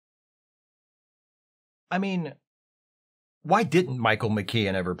I mean, why didn't Michael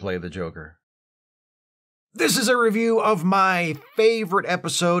McKean ever play the Joker? This is a review of my favorite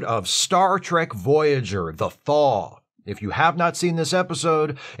episode of Star Trek Voyager, The Thaw. If you have not seen this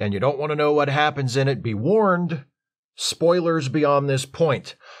episode and you don't want to know what happens in it, be warned. Spoilers beyond this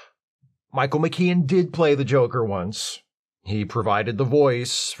point. Michael McKean did play the Joker once. He provided the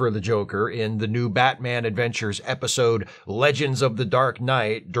voice for the Joker in the new Batman Adventures episode Legends of the Dark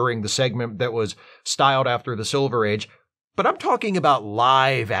Knight during the segment that was styled after the Silver Age. But I'm talking about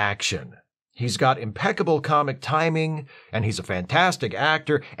live action. He's got impeccable comic timing, and he's a fantastic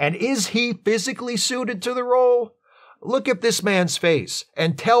actor. And is he physically suited to the role? Look at this man's face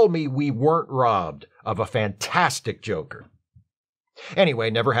and tell me we weren't robbed of a fantastic Joker. Anyway,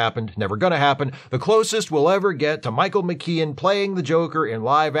 never happened, never gonna happen. The closest we'll ever get to Michael McKean playing the Joker in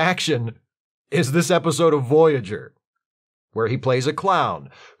live action is this episode of Voyager, where he plays a clown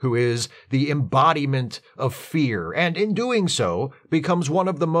who is the embodiment of fear, and in doing so, becomes one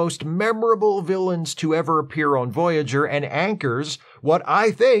of the most memorable villains to ever appear on Voyager and anchors what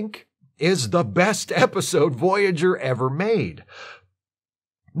I think is the best episode Voyager ever made.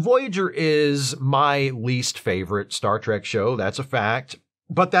 Voyager is my least favorite Star Trek show, that's a fact,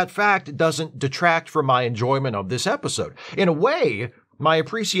 but that fact doesn't detract from my enjoyment of this episode. In a way, my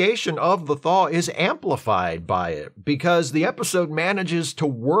appreciation of The Thaw is amplified by it, because the episode manages to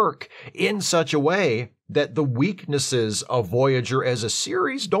work in such a way that the weaknesses of Voyager as a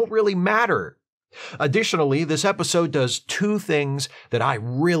series don't really matter. Additionally, this episode does two things that I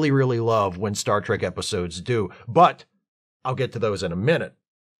really, really love when Star Trek episodes do, but I'll get to those in a minute.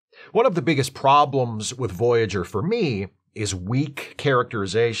 One of the biggest problems with Voyager for me is weak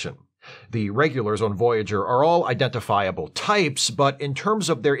characterization. The regulars on Voyager are all identifiable types, but in terms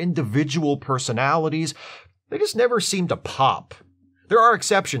of their individual personalities, they just never seem to pop. There are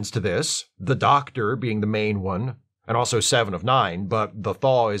exceptions to this, the Doctor being the main one, and also 7 of 9, but The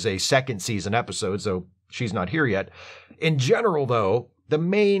Thaw is a second season episode, so she's not here yet. In general, though, the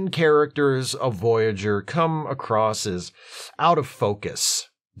main characters of Voyager come across as out of focus,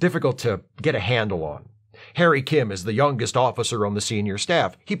 difficult to get a handle on. Harry Kim is the youngest officer on the senior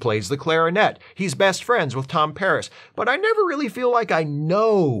staff. He plays the clarinet. He's best friends with Tom Paris, but I never really feel like I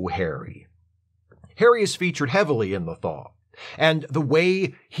know Harry. Harry is featured heavily in The Thaw, and the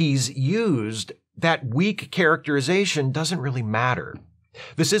way he's used, that weak characterization doesn't really matter.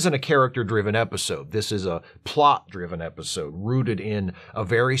 This isn't a character-driven episode. This is a plot-driven episode rooted in a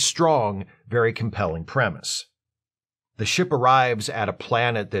very strong, very compelling premise. The ship arrives at a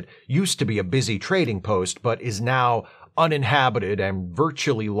planet that used to be a busy trading post, but is now uninhabited and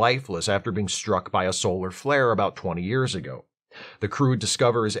virtually lifeless after being struck by a solar flare about 20 years ago. The crew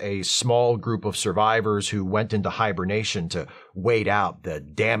discovers a small group of survivors who went into hibernation to wait out the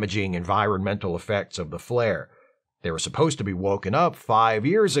damaging environmental effects of the flare. They were supposed to be woken up 5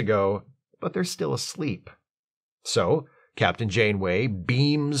 years ago, but they're still asleep. So, Captain Janeway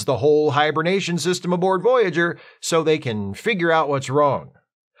beams the whole hibernation system aboard Voyager so they can figure out what's wrong.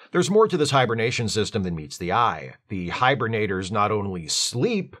 There's more to this hibernation system than meets the eye. The hibernators not only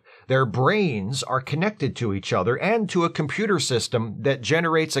sleep, their brains are connected to each other and to a computer system that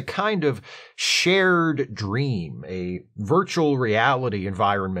generates a kind of shared dream, a virtual reality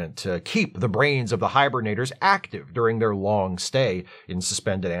environment to keep the brains of the hibernators active during their long stay in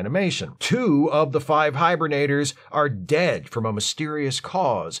suspended animation. 2 of the 5 hibernators are dead from a mysterious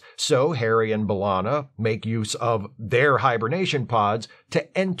cause, so Harry and B'Elanna make use of their hibernation pods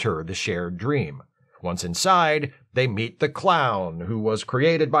to enter the shared dream. Once inside, they meet the clown, who was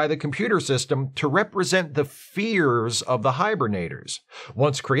created by the computer system to represent the fears of the hibernators.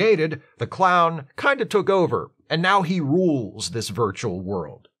 Once created, the clown kinda took over, and now he rules this virtual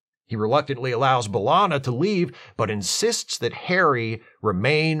world. He reluctantly allows B'Elanna to leave, but insists that Harry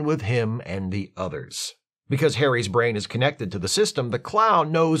remain with him and the others. Because Harry's brain is connected to the system, the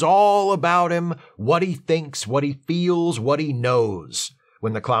clown knows all about him, what he thinks, what he feels, what he knows.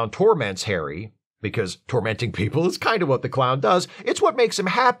 When the clown torments Harry, because tormenting people is kind of what the clown does, it's what makes him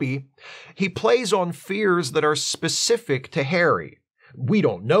happy, he plays on fears that are specific to Harry. We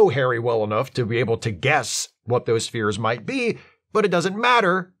don't know Harry well enough to be able to guess what those fears might be, but it doesn't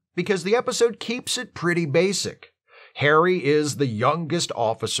matter because the episode keeps it pretty basic. Harry is the youngest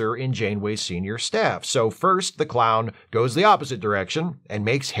officer in Janeway's senior staff, so first the clown goes the opposite direction and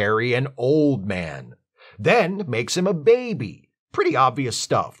makes Harry an old man, then makes him a baby. Pretty obvious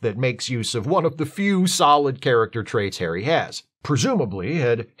stuff that makes use of one of the few solid character traits Harry has. Presumably,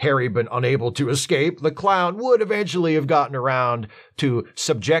 had Harry been unable to escape, the clown would eventually have gotten around to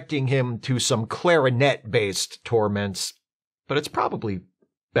subjecting him to some clarinet-based torments, but it's probably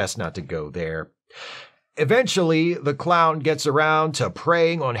best not to go there. Eventually, the clown gets around to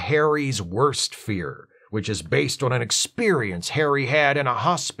preying on Harry's worst fear, which is based on an experience Harry had in a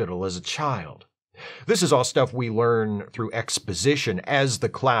hospital as a child. This is all stuff we learn through exposition as the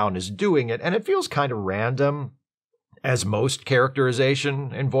clown is doing it, and it feels kind of random, as most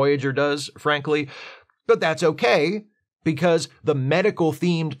characterization in Voyager does, frankly. But that's okay, because the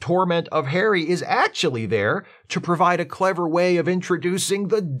medical-themed torment of Harry is actually there to provide a clever way of introducing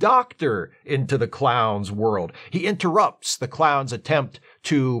the Doctor into the clown's world. He interrupts the clown's attempt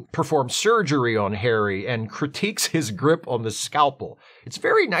to perform surgery on Harry and critiques his grip on the scalpel. It's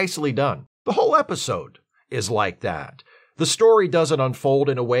very nicely done. The whole episode is like that. The story doesn't unfold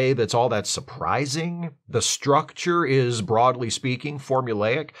in a way that's all that surprising. The structure is, broadly speaking,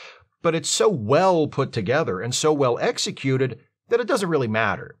 formulaic, but it's so well put together and so well executed that it doesn't really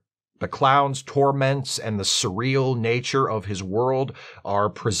matter. The clown's torments and the surreal nature of his world are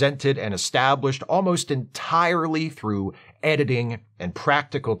presented and established almost entirely through editing and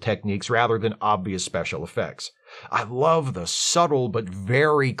practical techniques rather than obvious special effects. I love the subtle but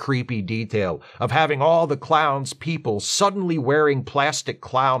very creepy detail of having all the clown's people suddenly wearing plastic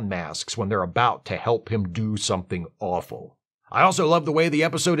clown masks when they're about to help him do something awful. I also love the way the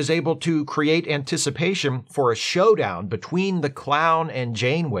episode is able to create anticipation for a showdown between the clown and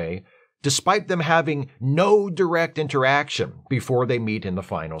Janeway, despite them having no direct interaction before they meet in the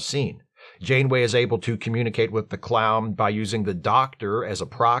final scene. Janeway is able to communicate with the clown by using the Doctor as a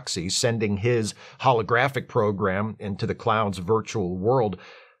proxy, sending his holographic program into the clown's virtual world.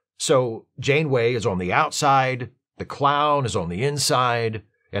 So Janeway is on the outside, the clown is on the inside,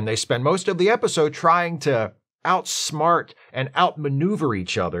 and they spend most of the episode trying to outsmart and outmaneuver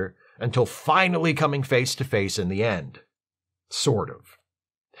each other until finally coming face to face in the end. Sort of.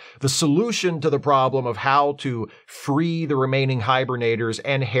 The solution to the problem of how to free the remaining hibernators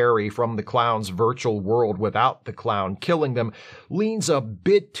and Harry from the clown's virtual world without the clown killing them leans a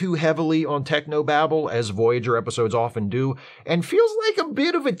bit too heavily on technobabble, as Voyager episodes often do, and feels like a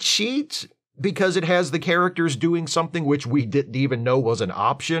bit of a cheat because it has the characters doing something which we didn't even know was an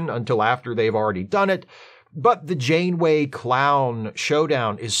option until after they've already done it. But the Janeway clown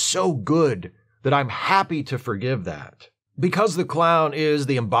showdown is so good that I'm happy to forgive that. Because the clown is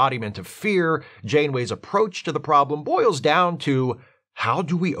the embodiment of fear, Janeway's approach to the problem boils down to, how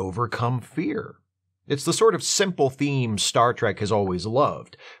do we overcome fear? It's the sort of simple theme Star Trek has always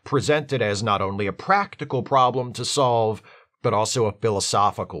loved, presented as not only a practical problem to solve, but also a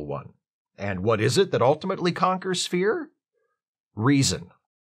philosophical one. And what is it that ultimately conquers fear? Reason.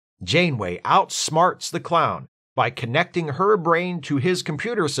 Janeway outsmarts the clown by connecting her brain to his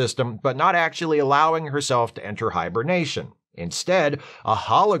computer system, but not actually allowing herself to enter hibernation. Instead, a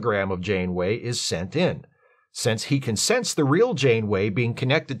hologram of Janeway is sent in. Since he can sense the real Janeway being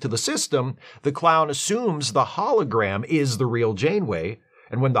connected to the system, the clown assumes the hologram is the real Janeway,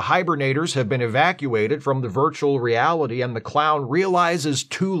 and when the hibernators have been evacuated from the virtual reality and the clown realizes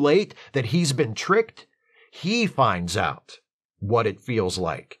too late that he's been tricked, he finds out what it feels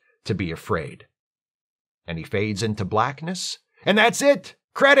like to be afraid. And he fades into blackness, and that's it!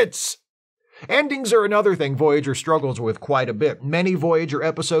 Credits! Endings are another thing Voyager struggles with quite a bit. Many Voyager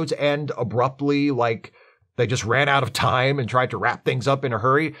episodes end abruptly, like they just ran out of time and tried to wrap things up in a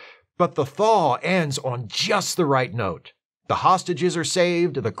hurry, but the Thaw ends on just the right note. The hostages are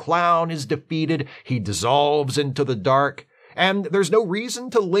saved, the clown is defeated, he dissolves into the dark, and there's no reason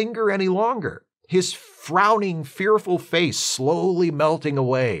to linger any longer. His frowning, fearful face slowly melting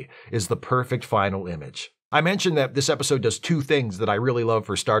away is the perfect final image. I mentioned that this episode does two things that I really love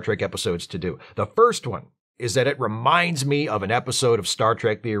for Star Trek episodes to do. The first one is that it reminds me of an episode of Star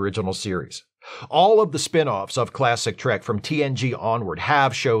Trek the original series. All of the spin-offs of classic Trek from TNG onward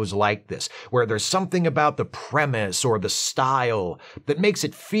have shows like this, where there's something about the premise or the style that makes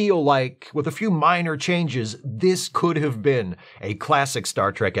it feel like, with a few minor changes, this could have been a classic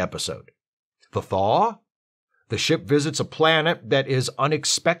Star Trek episode. The Thaw? The ship visits a planet that is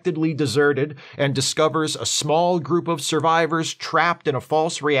unexpectedly deserted and discovers a small group of survivors trapped in a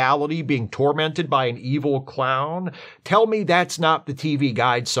false reality being tormented by an evil clown. Tell me that's not the TV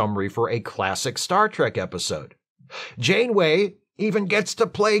guide summary for a classic Star Trek episode. Janeway even gets to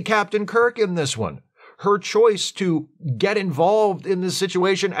play Captain Kirk in this one. Her choice to get involved in this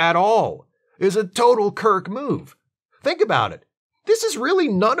situation at all is a total Kirk move. Think about it. This is really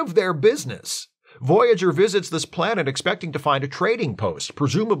none of their business. Voyager visits this planet expecting to find a trading post,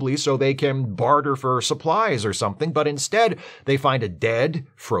 presumably so they can barter for supplies or something, but instead they find a dead,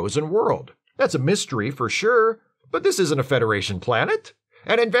 frozen world. That's a mystery for sure, but this isn't a Federation planet,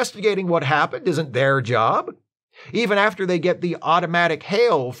 and investigating what happened isn't their job. even after they get the automatic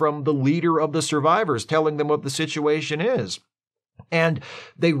hail from the leader of the survivors telling them what the situation is. And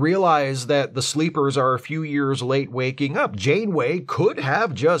they realize that the sleepers are a few years late waking up. Janeway could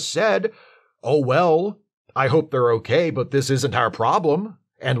have just said, "Oh, well, I hope they're okay, but this isn't our problem,"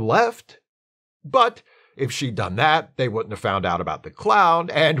 and left. But if she'd done that, they wouldn't have found out about the clown,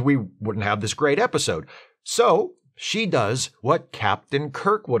 and we wouldn't have this great episode. So she does what Captain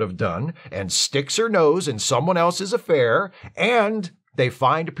Kirk would have done and sticks her nose in someone else's affair, and they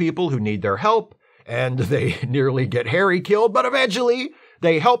find people who need their help, and they nearly get Harry killed, but eventually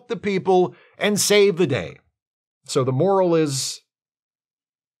they help the people and save the day. So the moral is,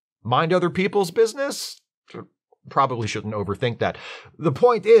 mind other people's business? Probably shouldn't overthink that. The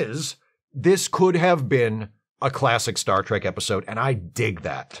point is, this could have been a classic Star Trek episode, and I dig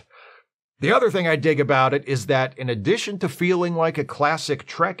that. The other thing I dig about it is that in addition to feeling like a classic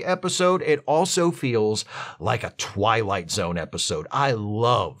Trek episode, it also feels like a Twilight Zone episode. I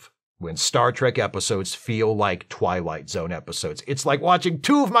love when Star Trek episodes feel like Twilight Zone episodes. It's like watching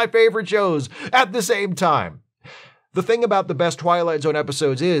two of my favorite shows at the same time. The thing about the best Twilight Zone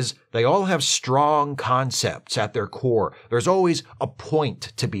episodes is they all have strong concepts at their core. There's always a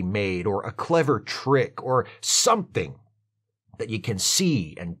point to be made or a clever trick or something that you can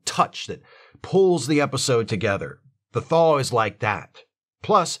see and touch that pulls the episode together. The Thaw is like that.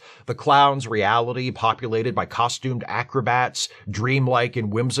 Plus, the clown's reality, populated by costumed acrobats, dreamlike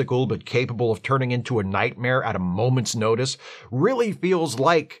and whimsical but capable of turning into a nightmare at a moment's notice, really feels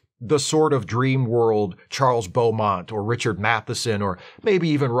like the sort of dream world Charles Beaumont or Richard Matheson or maybe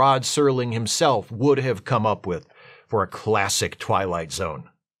even Rod Serling himself would have come up with for a classic Twilight Zone.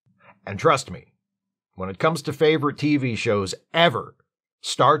 And trust me, when it comes to favorite TV shows ever,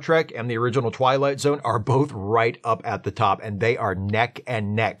 Star Trek and the original Twilight Zone are both right up at the top, and they are neck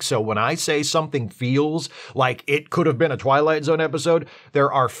and neck. So when I say something feels like it could have been a Twilight Zone episode,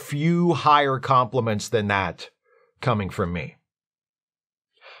 there are few higher compliments than that coming from me.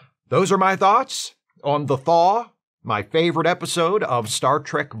 Those are my thoughts on The Thaw, my favorite episode of Star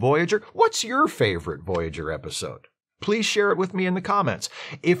Trek Voyager. What's your favorite Voyager episode? Please share it with me in the comments.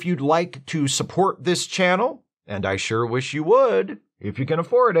 If you'd like to support this channel, and I sure wish you would, if you can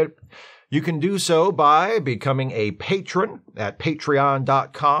afford it, you can do so by becoming a patron at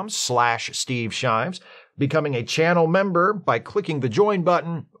patreon.com/Steve Shives, becoming a channel member by clicking the join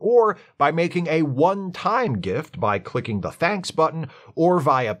button, or by making a one-time gift by clicking the thanks button, or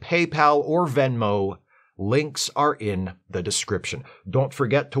via PayPal or Venmo. Links are in the description. Don't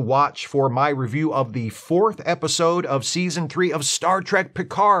forget to watch for my review of the 4th episode of Season 3 of Star Trek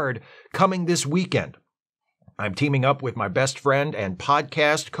Picard coming this weekend. I'm teaming up with my best friend and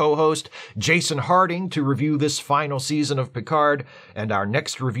podcast co-host, Jason Harding, to review this final season of Picard, and our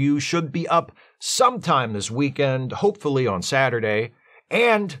next review should be up sometime this weekend, hopefully on Saturday.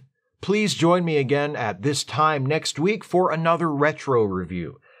 And please join me again at this time next week for another retro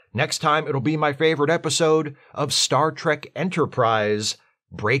review. Next time, it'll be my favorite episode of Star Trek Enterprise,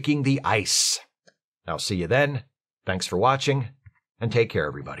 Breaking the Ice. I'll see you then. Thanks for watching, and take care,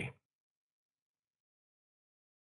 everybody.